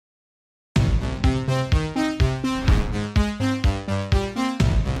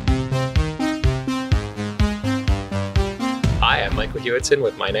Hewitson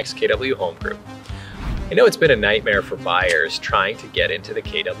with my next KW Home Group. I know it's been a nightmare for buyers trying to get into the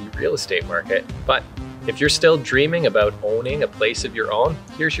KW real estate market, but if you're still dreaming about owning a place of your own,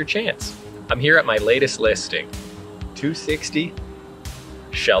 here's your chance. I'm here at my latest listing, 260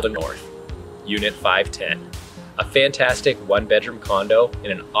 Sheldon North, Unit 510. A fantastic one-bedroom condo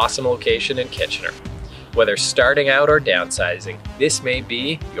in an awesome location in Kitchener. Whether starting out or downsizing, this may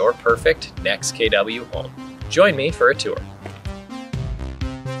be your perfect next KW home. Join me for a tour.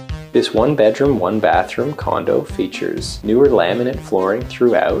 This one-bedroom, one-bathroom condo features newer laminate flooring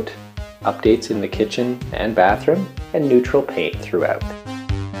throughout, updates in the kitchen and bathroom, and neutral paint throughout.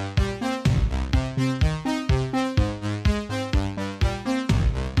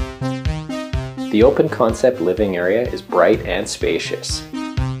 The open concept living area is bright and spacious.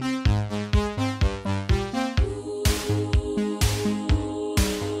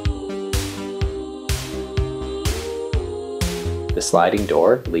 The sliding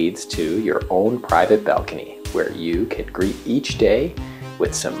door leads to your own private balcony where you can greet each day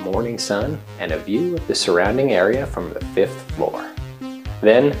with some morning sun and a view of the surrounding area from the 5th floor.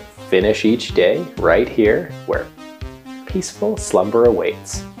 Then finish each day right here where peaceful slumber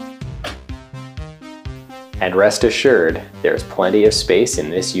awaits. And rest assured, there's plenty of space in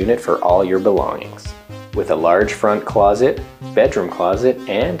this unit for all your belongings. With a large front closet, bedroom closet,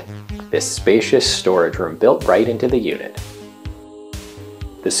 and this spacious storage room built right into the unit.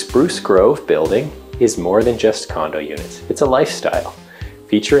 The Spruce Grove building is more than just condo units. It's a lifestyle,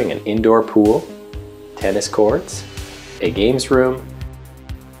 featuring an indoor pool, tennis courts, a games room,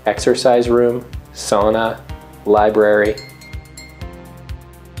 exercise room, sauna, library,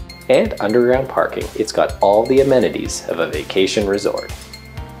 and underground parking. It's got all the amenities of a vacation resort.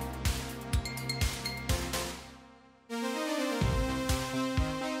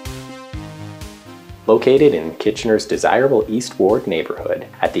 Located in Kitchener's desirable East Ward neighborhood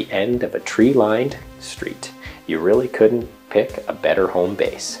at the end of a tree-lined street, you really couldn't pick a better home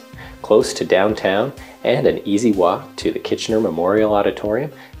base. Close to downtown and an easy walk to the Kitchener Memorial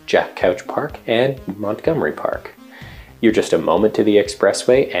Auditorium, Jack Couch Park, and Montgomery Park. You're just a moment to the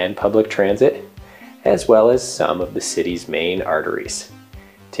expressway and public transit, as well as some of the city's main arteries.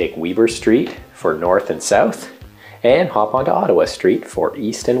 Take Weber Street for north and south, and hop onto Ottawa Street for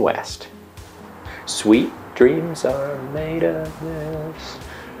east and west. Sweet dreams are made of this.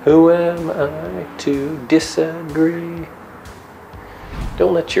 Who am I to disagree?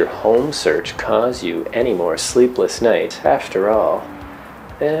 Don't let your home search cause you any more sleepless nights. After all,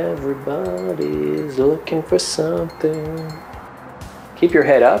 everybody's looking for something. Keep your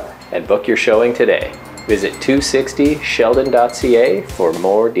head up and book your showing today. Visit 260sheldon.ca for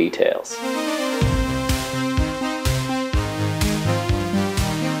more details.